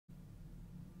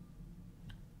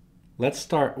let's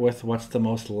start with what's the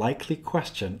most likely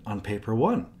question on paper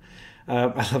 1.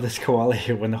 I love this koala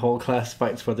here. When the whole class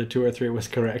fights whether 2 or 3 was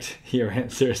correct, your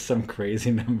answer is some crazy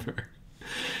number.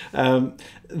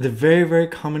 The very, very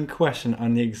common question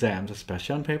on the exams,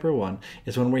 especially on paper 1,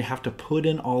 is when we have to put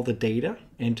in all the data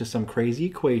into some crazy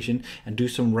equation and do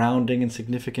some rounding and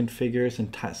significant figures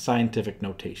and scientific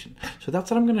notation. So that's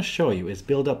what I'm going to show you, is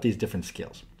build up these different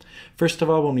skills. First of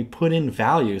all, when we put in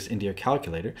values into your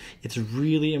calculator, it's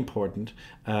really important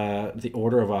the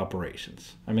order of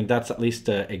operations. I mean, that's at least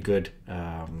a good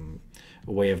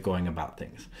way of going about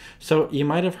things. So you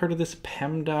might have heard of this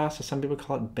PEMDAS, or some people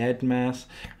call it BEDMAS.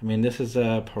 I mean, this is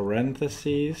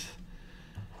parentheses.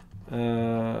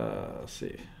 Let's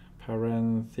see,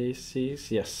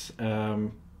 parentheses, yes.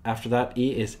 After that,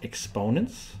 E is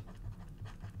exponents.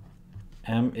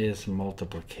 M is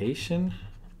multiplication.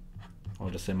 I'll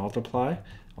just say multiply.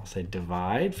 I'll say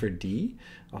divide for D.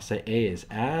 I'll say A is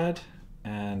add,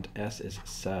 and S is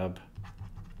subtract.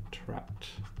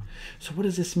 So what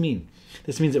does this mean?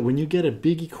 This means that when you get a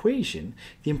big equation,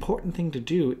 the important thing to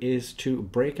do is to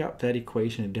break up that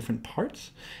equation in different parts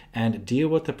and deal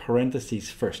with the parentheses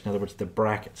first. In other words, the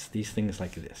brackets, these things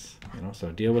like this.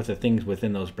 So deal with the things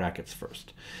within those brackets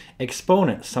first.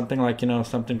 Exponents, something like,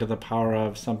 something to the power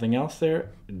of something else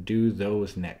there, do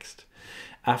those next.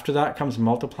 After that comes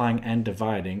multiplying and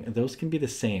dividing. Those can be the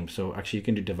same. So actually you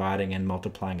can do dividing and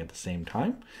multiplying at the same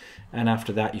time. And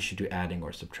after that, you should do adding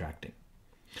or subtracting.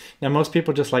 Now, most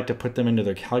people just like to put them into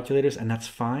their calculators, and that's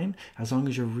fine as long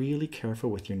as you're really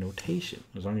careful with your notation.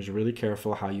 As long as you're really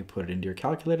careful how you put it into your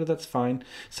calculator, that's fine.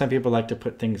 Some people like to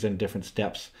put things in different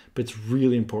steps, but it's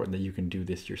really important that you can do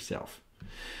this yourself.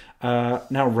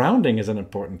 Now, rounding is an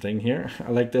important thing here.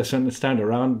 I like this one. It's time to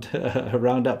round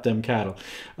up them cattle.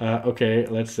 Okay,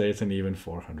 let's say it's an even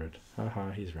 400.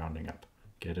 Haha, he's rounding up.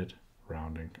 Get it?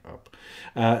 Rounding up.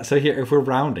 So here, if we're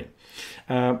rounding,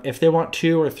 if they want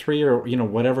 2 or 3 or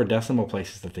whatever decimal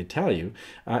places that they tell you,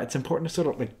 it's important to sort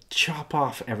of like chop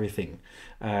off everything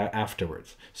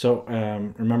afterwards. So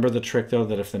remember the trick though,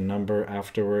 that if the number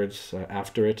afterwards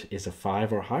after it is a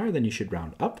 5 or higher, then you should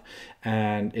round up,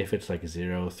 and if it's like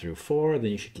 0 through 4,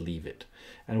 then you should leave it.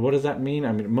 And what does that mean?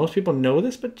 I mean, most people know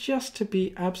this, but just to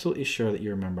be absolutely sure that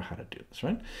you remember how to do this,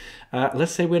 right?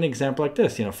 Let's say we have an example like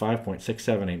this,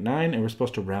 5.6789, and we're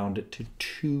supposed to round it to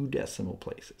 2 decimal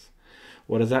places.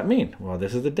 What does that mean? Well,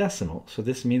 this is the decimal, so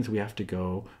this means we have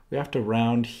to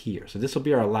round here. So this will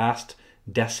be our last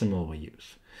decimal we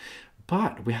use.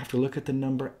 But we have to look at the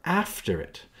number after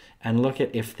it and look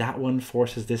at if that one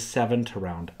forces this 7 to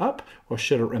round up, or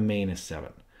should it remain as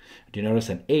 7. Do you notice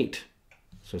an 8?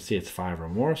 So see, it's 5 or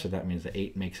more, so that means the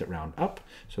 8 makes it round up.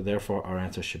 So therefore, our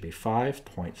answer should be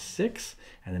 5.6,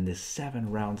 and then this 7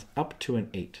 rounds up to an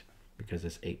 8, because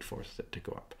this 8 forces it to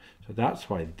go up. So that's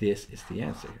why this is the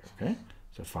answer here, okay?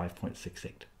 So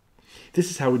 5.68. This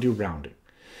is how we do rounding.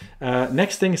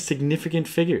 Next thing is significant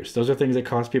figures. Those are things that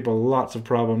cause people lots of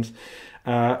problems.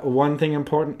 One thing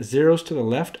important, zeros to the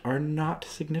left are not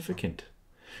significant.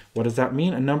 What does that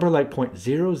mean? A number like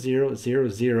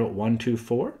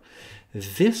 0.0000124,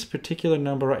 this particular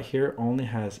number right here only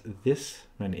has this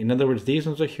many. In other words, these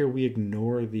ones right here, we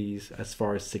ignore these as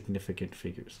far as significant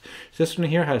figures. So this one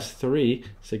here has 3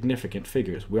 significant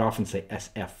figures. We often say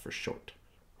SF for short.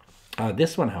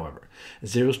 This one, however,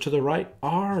 zeros to the right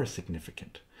are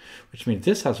significant, which means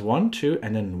this has 1, 2,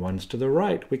 and then ones to the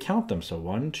right. We count them. So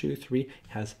 1, 2, 3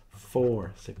 has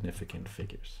 4 significant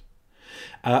figures.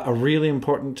 A really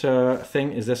important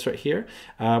thing is this right here.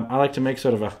 I like to make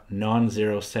sort of a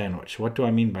non-zero sandwich. What do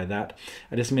I mean by that?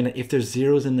 I just mean that if there's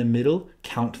zeros in the middle,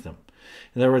 count them.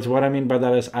 In other words, what I mean by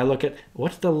that is I look at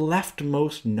what's the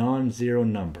leftmost non-zero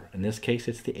number. In this case,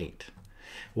 it's the 8.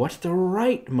 What's the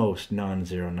rightmost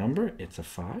non-zero number? It's a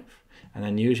 5. And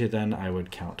then usually then I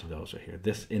would count those right here.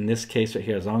 In this case right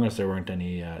here, as long as there weren't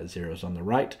any zeros on the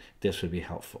right, this would be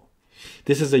helpful.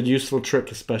 This is a useful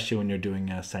trick, especially when you're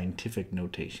doing scientific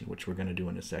notation, which we're going to do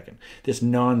in a second. This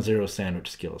non-zero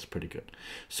sandwich skill is pretty good.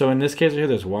 So in this case right here,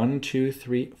 there's 1, 2,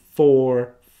 3,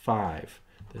 4, 5.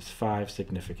 There's 5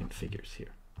 significant figures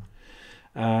here.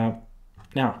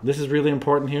 Now, this is really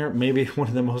important here. Maybe one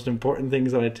of the most important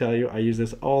things that I tell you. I use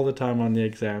this all the time on the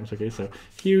exams. Okay, so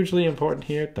hugely important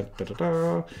here. Da, da, da,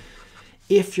 da.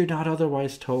 If you're not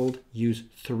otherwise told, use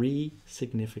 3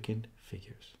 significant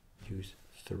figures. Use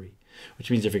 3.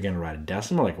 Which means if you're going to write a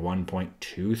decimal, like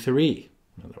 1.23.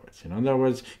 In other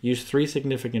words, use 3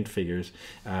 significant figures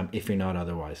if you're not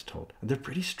otherwise told. And they're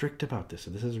pretty strict about this,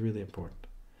 so this is really important.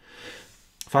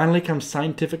 Finally comes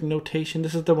scientific notation.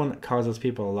 This is the one that causes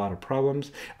people a lot of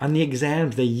problems. On the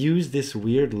exams, they use this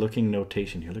weird looking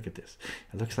notation here. Look at this.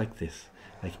 It looks like this.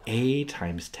 Like a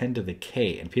times 10 to the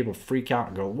k. And people freak out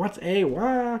and go, what's a?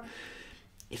 What?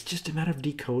 It's just a matter of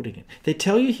decoding it. They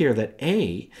tell you here that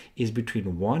a is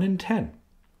between 1 and 10.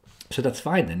 So that's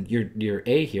fine then. Your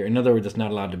a here, in other words, it's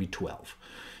not allowed to be 12.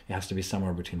 It has to be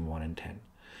somewhere between 1 and 10.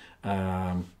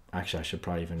 Actually, I should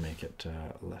probably even make it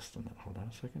less than that. Hold on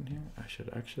a second here. I should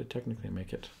actually technically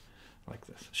make it like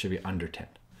this. It should be under 10.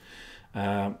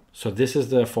 So this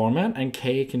is the format, and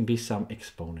k can be some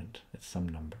exponent. It's some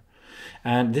number.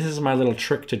 And this is my little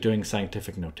trick to doing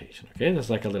scientific notation. Okay, there's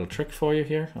like a little trick for you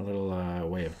here, a little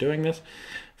way of doing this.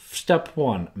 Step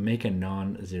 1, make a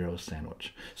non-zero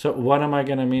sandwich. So what am I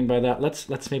going to mean by that?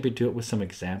 Let's maybe do it with some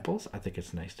examples. I think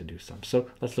it's nice to do some. So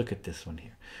let's look at this one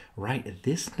here. Write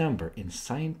this number in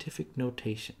scientific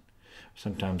notation.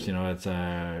 Sometimes, you know, it's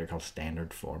called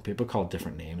standard form. People call it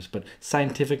different names, but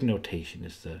scientific notation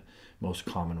is the most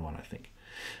common one, I think.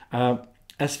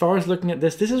 As far as looking at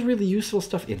this is really useful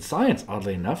stuff in science,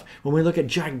 oddly enough. When we look at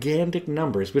gigantic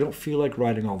numbers, we don't feel like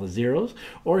writing all the zeros,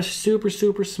 or super,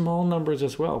 super small numbers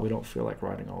as well. We don't feel like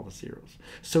writing all the zeros.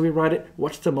 So we write it,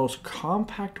 what's the most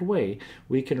compact way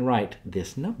we can write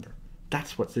this number?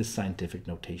 That's what this scientific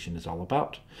notation is all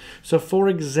about. So for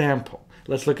example,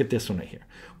 let's look at this one right here.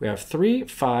 We have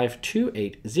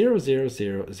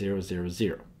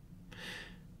 35280000000.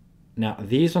 Now,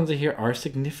 these ones here are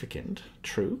significant,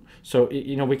 true. So,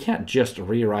 you know, we can't just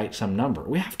rewrite some number.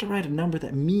 We have to write a number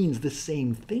that means the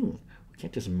same thing. We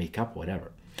can't just make up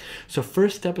whatever. So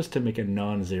first step is to make a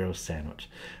non-zero sandwich.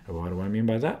 And what do I mean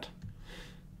by that?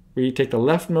 We take the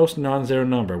leftmost non-zero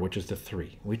number, which is the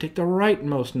 3. We take the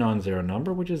rightmost non-zero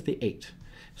number, which is the 8.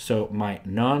 So my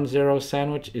non-zero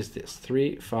sandwich is this,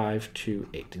 3, 5, 2,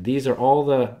 8. These are all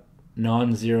the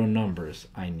non-zero numbers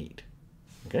I need,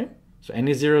 okay? So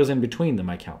any zeros in between them,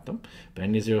 I count them. But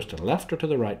any zeros to the left or to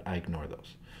the right, I ignore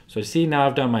those. So you see, now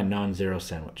I've done my non-zero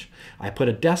sandwich. I put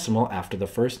a decimal after the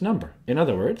first number. In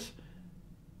other words,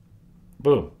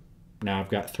 boom. Now I've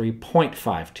got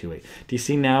 3.528. Do you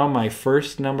see now my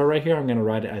first number right here? I'm going to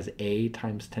write it as a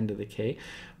times 10 to the k.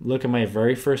 Look at my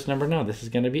very first number now. This is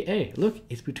going to be a. Look,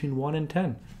 it's between 1 and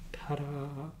 10.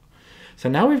 Ta-da! So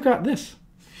now we've got this.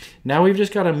 Now we've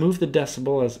just got to move the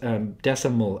decimal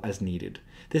as needed.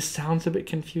 This sounds a bit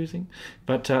confusing,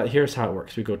 but here's how it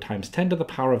works. We go times 10 to the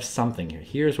power of something here.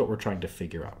 Here's what we're trying to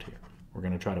figure out here. We're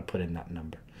going to try to put in that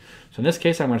number. So in this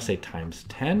case, I'm going to say times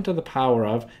 10 to the power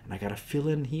of, and I got to fill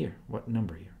in here. What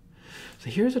number here? So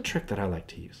here's a trick that I like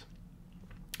to use.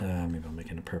 Maybe I'll make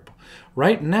it in purple.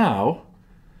 Right now,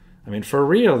 I mean, for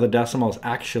real, the decimal is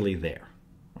actually there,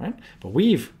 right? But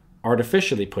we've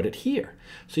artificially put it here.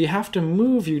 So you have to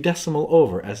move your decimal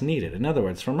over as needed. In other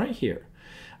words, from right here,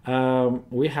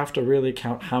 we have to really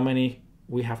count how many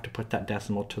we have to put that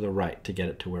decimal to the right to get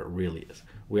it to where it really is.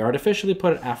 We artificially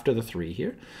put it after the 3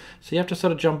 here. So you have to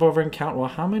sort of jump over and count, well,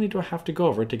 how many do I have to go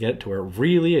over to get it to where it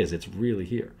really is? It's really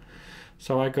here.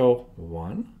 So I go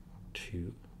 1,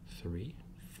 2, 3,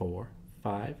 4,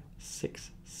 5,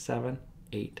 6, 7,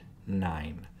 8,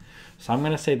 9. So I'm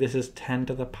going to say this is 10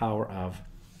 to the power of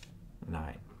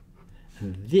 9.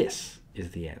 And this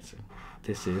is the answer.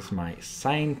 This is my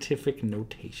scientific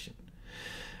notation.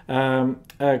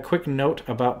 A quick note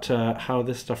about how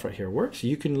this stuff right here works.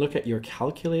 You can look at your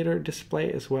calculator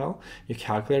display as well. Your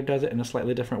calculator does it in a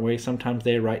slightly different way. Sometimes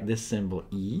they write this symbol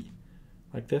E,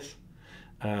 like this.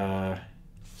 So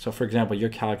for example, your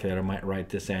calculator might write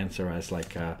this answer as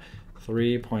like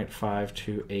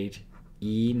 3.528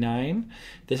 E9.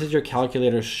 This is your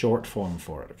calculator's short form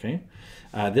for it, okay?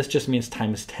 This just means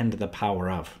times 10 to the power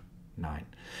of 9.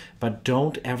 But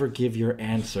don't ever give your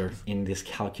answer in this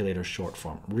calculator short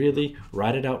form. Really,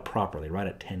 write it out properly. Write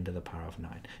it 10 to the power of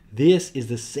 9. This is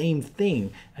the same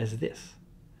thing as this.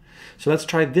 So let's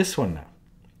try this one now.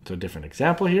 So a different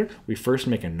example here. We first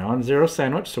make a non-zero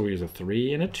sandwich. So we use a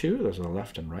 3 and a 2. Those are the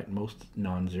left and right most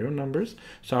non-zero numbers.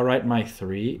 So I'll write my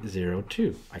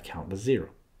 302. I count the 0.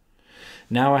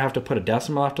 Now I have to put a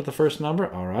decimal after the first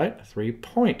number. All right,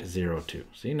 3.02.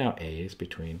 See, now a is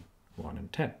between 1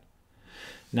 and 10.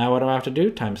 Now what do I have to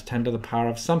do? Times 10 to the power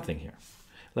of something here.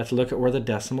 Let's look at where the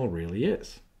decimal really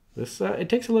is. This it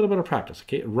takes a little bit of practice.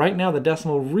 Okay, right now the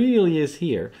decimal really is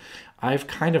here. I've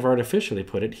kind of artificially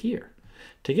put it here.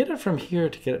 To get it from here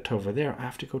to get it to over there, I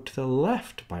have to go to the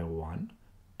left by 1,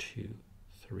 2,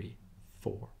 3,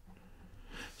 4.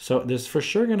 So there's for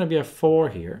sure going to be a 4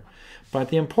 here. But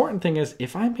the important thing is,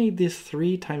 if I made this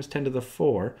 3 times 10 to the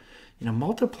 4, you know,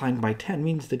 multiplying by 10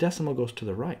 means the decimal goes to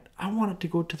the right. I want it to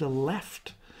go to the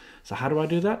left. So how do I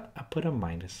do that? I put a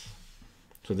minus.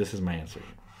 So this is my answer here.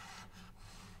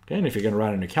 Okay, and if you're going to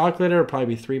write it on your calculator, it'll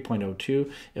probably be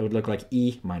 3.02. It would look like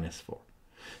E minus 4.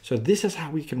 So this is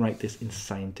how we can write this in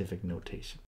scientific notation.